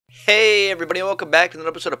Hey everybody, welcome back to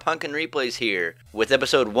another episode of PumpkinReapSlays here, with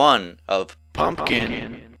episode 1 of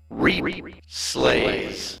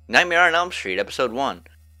PumpkinReapSlays. Nightmare on Elm Street, episode 1.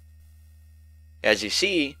 As you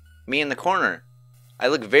see, me in the corner. I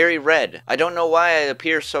look very red. I don't know why I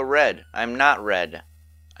appear so red. I'm not red.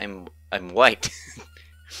 I'm white.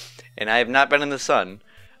 And I have not been in the sun.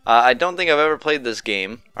 I don't think I've ever played this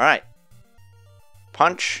game. Alright.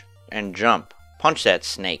 Punch and jump. Punch that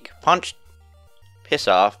snake. Punch. Piss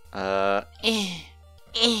off. Happy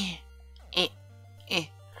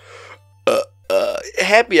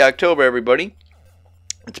October, everybody.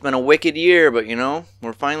 It's been a wicked year, but you know,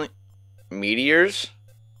 we're finally meteors.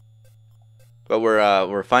 But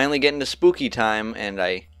we're finally getting to spooky time, and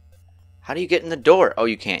how do you get in the door? Oh,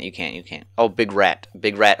 you can't. Oh, big rat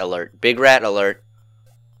alert. Big rat alert.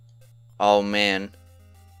 Oh man,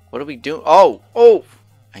 what do we do? Oh,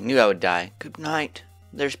 I knew I would die. Good night.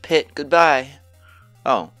 There's Pit. Goodbye.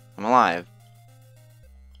 Oh, I'm alive.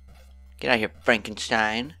 Get out of here,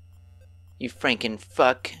 Frankenstein. You Franken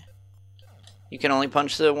fuck. You can only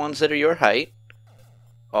punch the ones that are your height.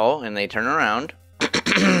 Oh, and they turn around.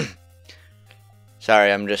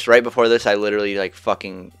 Sorry, I'm just right before this. I literally like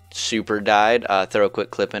fucking super died. Throw a quick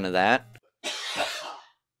clip into that.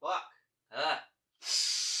 Fuck.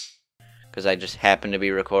 Because I just happened to be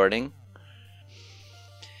recording.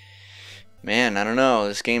 Man, I don't know.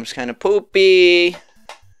 This game's kind of poopy.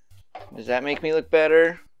 Does that make me look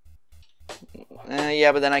better?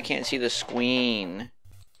 Yeah, but then I can't see the screen.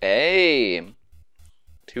 Hey!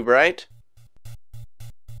 Too bright?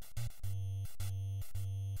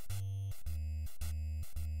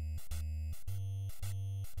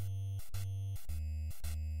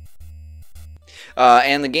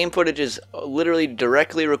 And the game footage is literally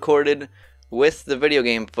directly recorded with the video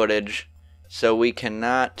game footage, so we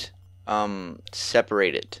cannot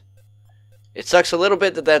separate it. It sucks a little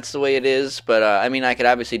bit that that's the way it is, but I mean, I could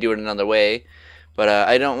obviously do it another way, but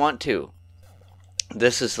I don't want to.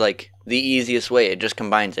 This is like the easiest way. It just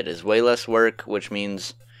combines it. It's way less work, which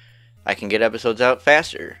means I can get episodes out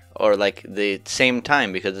faster, or like the same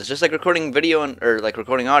time, because it's just like recording video or like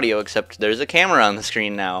recording audio, except there's a camera on the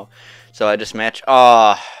screen now. So I just match.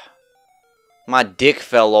 Ah, my dick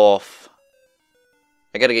fell off.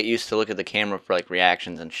 I gotta get used to look at the camera for like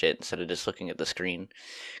reactions and shit instead of just looking at the screen,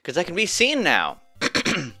 because I can be seen now.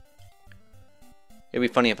 It'd be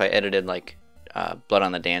funny if I edited like blood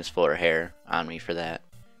on the dance floor hair on me for that.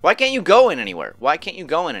 Why can't you go in anywhere? Why can't you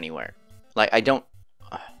go in anywhere? Like I don't.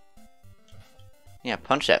 Yeah,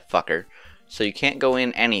 punch that fucker. So you can't go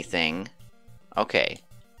in anything. Okay,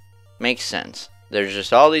 makes sense. There's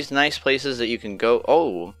just all these nice places that you can go.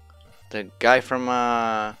 Oh, the guy from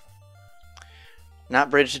not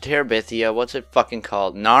Bridge to Terabithia. What's it fucking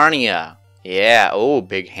called? Narnia. Yeah. Oh,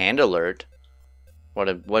 big hand alert. What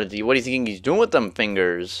do you think he's doing with them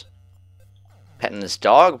fingers? Petting this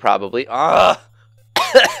dog, probably. Ah.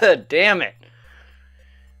 Damn it.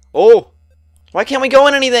 Oh. Why can't we go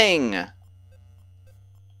in anything?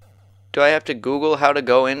 Do I have to Google how to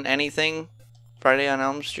go in anything? Friday on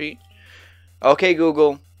Elm Street? Okay,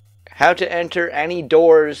 Google. How to enter any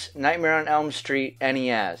doors, Nightmare on Elm Street,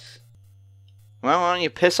 NES. Well, why don't you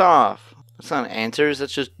piss off? That's not answers,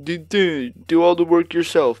 that's just do all the work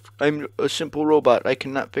yourself. I'm a simple robot, I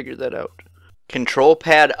cannot figure that out. Control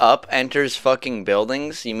pad up enters fucking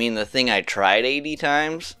buildings? You mean the thing I tried 80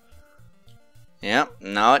 times? Yep,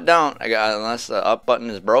 no it don't. Unless the up button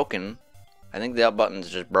is broken. I think the up button's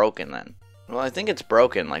just broken then. Well, I think it's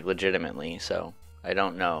broken, like legitimately, so I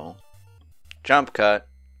don't know. Jump cut.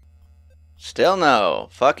 Still no.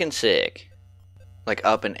 Fucking sick. Like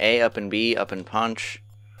up and A, up and B, up and punch.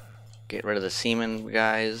 Get rid of the semen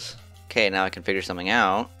guys. Okay, now I can figure something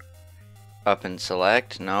out. Up and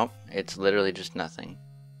select. Nope. It's literally just nothing.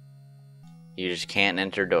 You just can't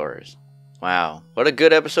enter doors. Wow. What a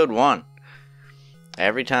good episode 1.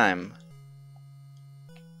 Every time.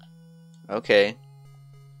 Okay.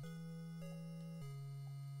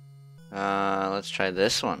 Let's try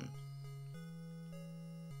this one.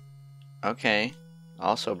 Okay.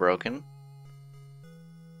 Also broken.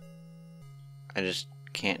 I just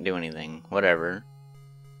can't do anything. Whatever.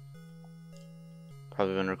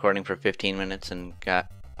 Probably been recording for 15 minutes and got...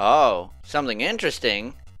 Oh! Something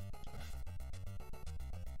interesting!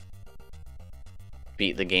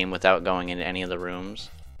 Beat the game without going into any of the rooms.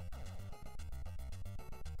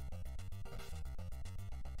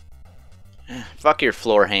 Fuck your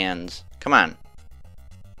floor hands. Come on.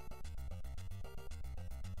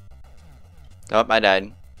 Oh, I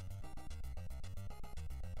died.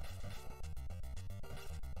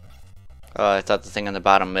 Oh, I thought the thing on the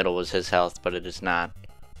bottom middle was his health, but it is not.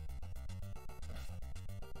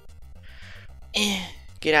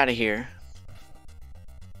 Get out of here.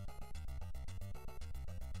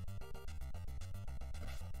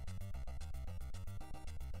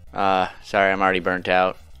 Sorry, I'm already burnt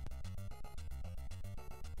out.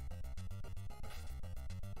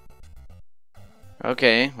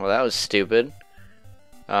 Okay, well that was stupid.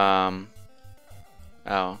 Oh.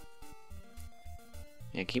 Yeah,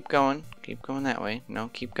 keep going. Keep going that way. No,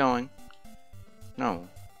 keep going. No.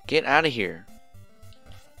 Get out of here.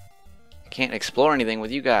 I can't explore anything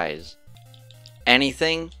with you guys.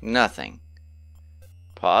 Anything? Nothing.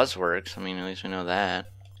 Pause works. I mean, at least we know that.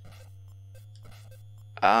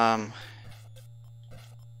 I'm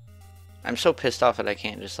so pissed off that I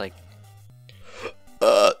can't just, like...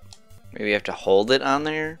 Maybe you have to hold it on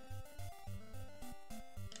there?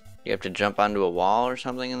 You have to jump onto a wall or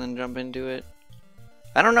something and then jump into it?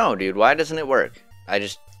 I don't know, dude. Why doesn't it work? Am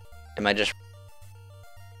I just...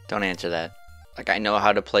 Don't answer that. Like, I know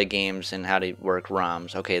how to play games and how to work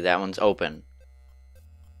ROMs. Okay, that one's open.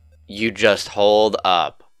 You just hold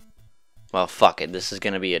up. Well, fuck it. This is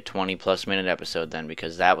going to be a 20-plus minute episode then,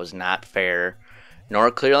 because that was not fair, nor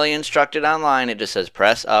clearly instructed online. It just says,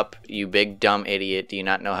 press up, you big dumb idiot. Do you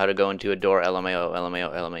not know how to go into a door? LMAO,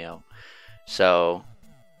 LMAO, LMAO. So,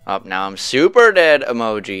 up now I'm super dead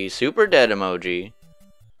emoji. Super dead emoji.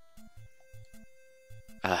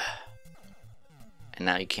 And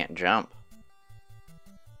now you can't jump.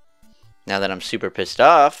 Now that I'm super pissed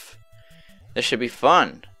off, this should be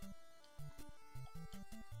fun.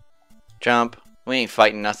 Jump. We ain't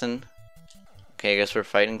fighting nothing. Okay, I guess we're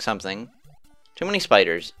fighting something. Too many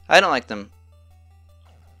spiders. I don't like them.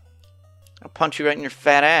 I'll punch you right in your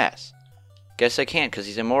fat ass. Guess I can't because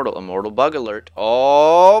he's immortal. Immortal bug alert.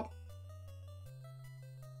 Oh!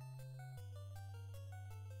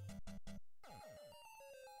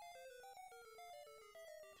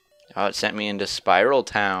 Oh, it sent me into Spiral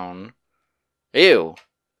Town. Ew.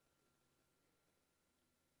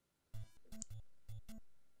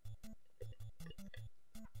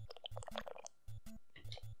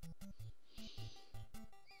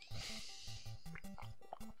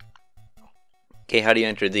 Okay, how do you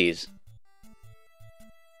enter these?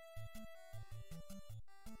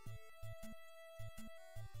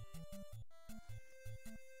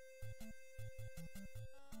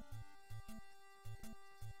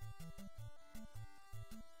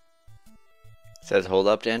 It says hold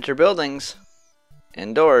up to enter buildings.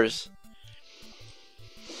 Indoors.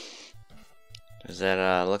 Does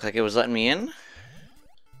that look like it was letting me in?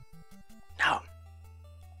 No.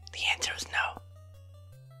 The answer is no.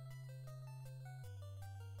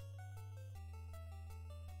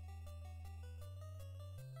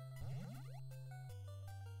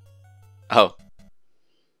 Oh.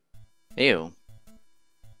 Ew.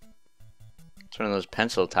 It's one of those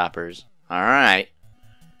pencil toppers. Alright.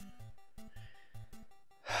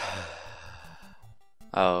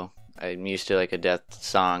 Oh, I'm used to like a death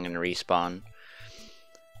song and respawn.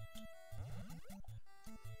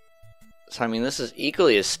 So I mean, this is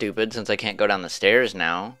equally as stupid since I can't go down the stairs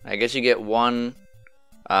now. I guess you get one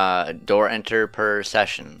door enter per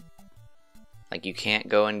session. Like you can't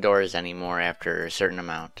go indoors anymore after a certain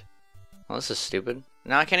amount. Well, this is stupid.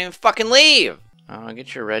 Now I can't even fucking leave! Oh,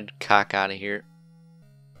 get your red cock out of here.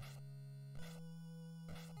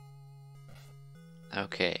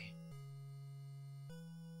 Okay.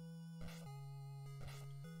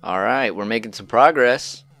 Alright, we're making some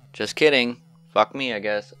progress. Just kidding. Fuck me, I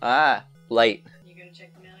guess. Ah, light. You gonna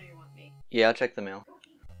check the mail or you want me? Yeah, I'll check the mail.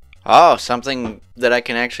 Oh, something that I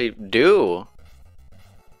can actually do.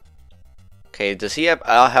 Okay, does he have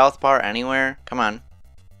a health bar anywhere? Come on.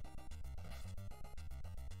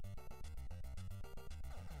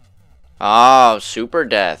 Oh, super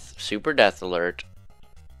death. Super death alert.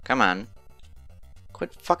 Come on.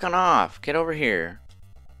 Quit fucking off. Get over here.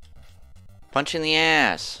 Punch in the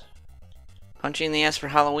ass. Punch you in the ass for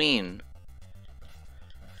Halloween.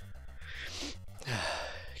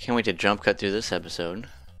 Can't wait to jump cut through this episode.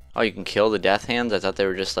 Oh, you can kill the death hands? I thought they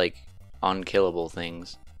were just like unkillable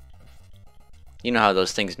things. You know how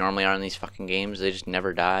those things normally are in these fucking games? They just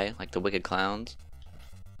never die, like the wicked clowns.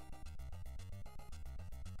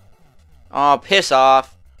 Oh, piss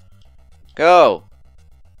off. Go.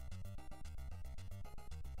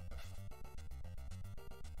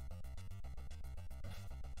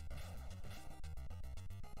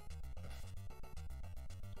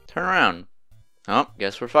 Turn around. Oh,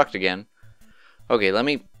 guess we're fucked again. Okay, let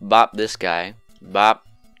me bop this guy. Bop.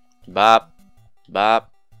 Bop.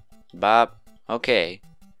 Bop. Bop. Okay.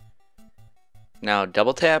 Now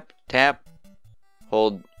double tap. Tap.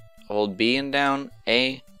 Hold B and down.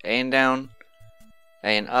 A and down.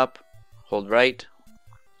 A and up. Hold right.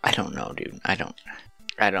 I don't know, dude. I don't.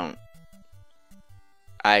 I don't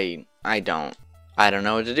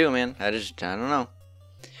know what to do, man. I don't know.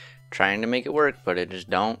 Trying to make it work, but it just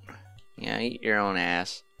don't. Yeah, eat your own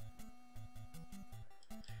ass.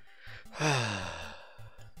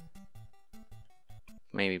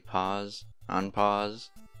 Maybe pause, unpause.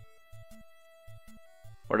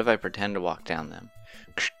 What if I pretend to walk down them?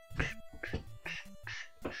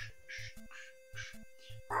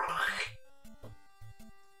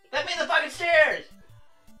 Let me in the fucking stairs!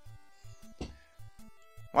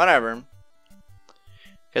 Whatever.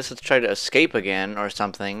 Guess let's try to escape again or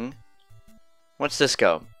something. What's this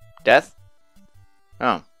go? Death?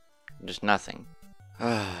 Oh, just nothing.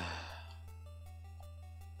 Well,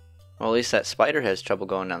 at least that spider has trouble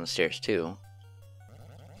going down the stairs too.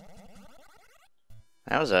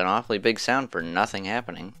 That was an awfully big sound for nothing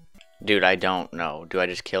happening. Dude, I don't know. Do I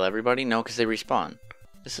just kill everybody? No, because they respawn.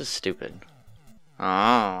 This is stupid. Oh,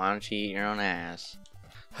 why don't you eat your own ass?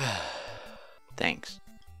 Thanks.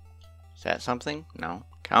 Is that something? No.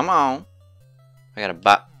 Come on. I gotta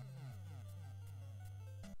bop.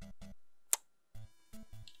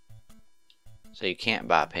 So you can't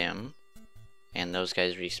bop him. And those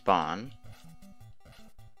guys respawn.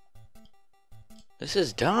 This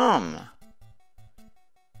is dumb.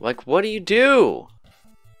 Like, what do you do?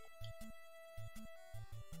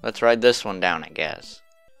 Let's ride this one down, I guess.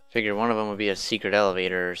 Figured one of them would be a secret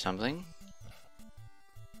elevator or something.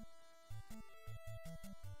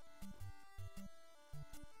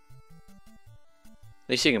 At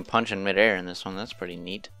least you can punch in midair in this one. That's pretty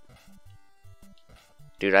neat.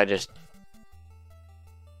 Dude, I just...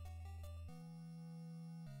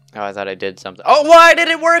 Oh, I thought I did something. Oh, why did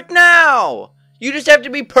it work now? You just have to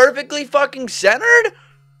be perfectly fucking centered?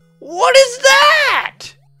 What is that?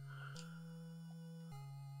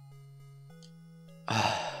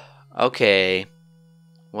 Okay.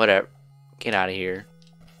 Whatever. Get out of here.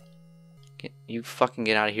 You fucking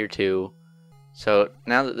get out of here too. So,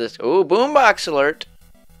 now that this... Ooh, boombox alert!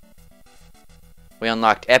 We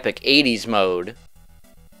unlocked epic 80s mode.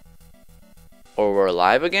 Or we're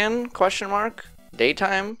alive again? Question mark?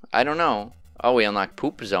 Daytime? I don't know. Oh, we unlocked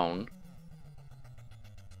poop zone.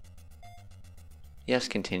 Yes,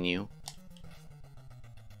 continue.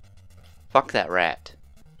 Fuck that rat.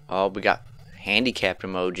 Oh, we got handicapped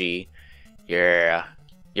emoji. Yeah.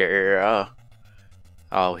 Yeah.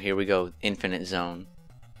 Oh, here we go. Infinite zone.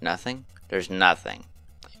 Nothing? There's nothing.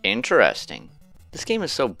 Interesting. This game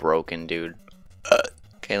is so broken, dude.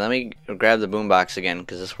 Okay, let me grab the boombox again,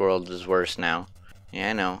 because this world is worse now. Yeah,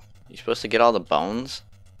 I know. You're supposed to get all the bones?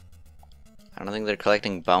 I don't think they're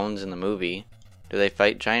collecting bones in the movie. Do they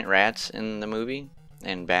fight giant rats in the movie?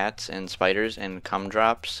 And bats and spiders and cum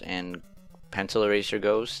drops and pencil eraser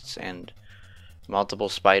ghosts and multiple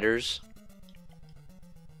spiders?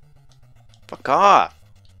 Fuck off!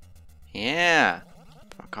 Yeah!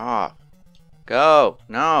 Fuck off. Go!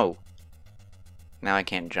 No! Now I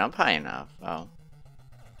can't jump high enough. Oh.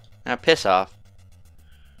 Now piss off.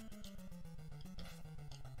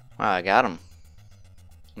 Wow, I got him.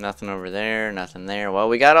 Nothing over there, nothing there. Well,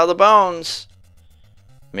 we got all the bones!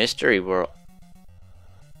 Mystery world.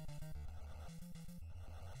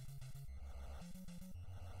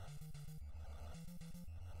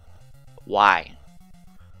 Why?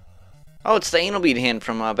 Oh, it's the anal bead hand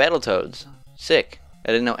from Battletoads. Sick.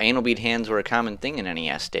 I didn't know anal bead hands were a common thing in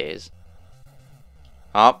NES days.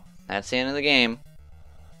 Oh, that's the end of the game.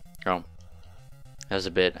 Oh. That was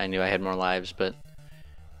a bit. I knew I had more lives, but...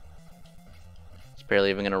 it's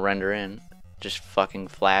barely even gonna render in. Just fucking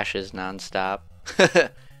flashes non-stop.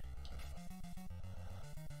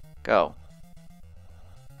 Go.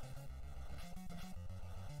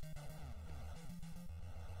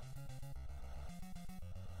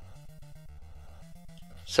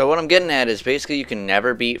 So what I'm getting at is basically you can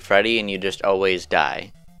never beat Freddy and you just always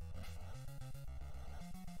die.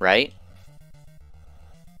 Right?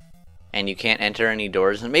 And you can't enter any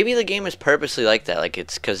doors. And maybe the game is purposely like that. Like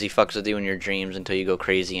it's because he fucks with you in your dreams until you go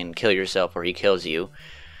crazy and kill yourself or he kills you.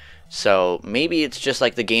 So maybe it's just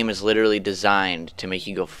like the game is literally designed to make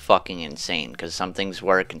you go fucking insane. Because some things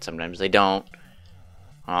work and sometimes they don't.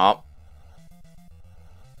 Oh.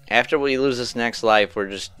 After we lose this next life, we're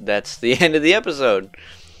just... that's the end of the episode.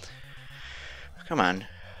 Come on.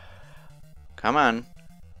 Come on.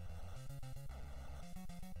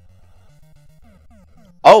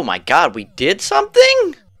 Oh my god, we did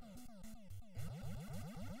something?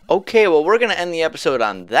 Okay, well we're going to end the episode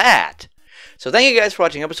on that. So thank you guys for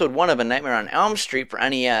watching episode 1 of A Nightmare on Elm Street for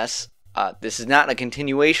NES. This is not a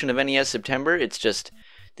continuation of NES September. It's just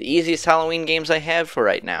the easiest Halloween games I have for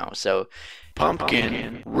right now. So...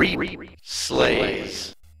 Pumpkin Reap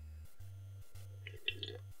Slays.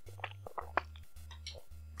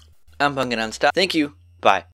 I'm Punkinnonstop. Thank you. Bye.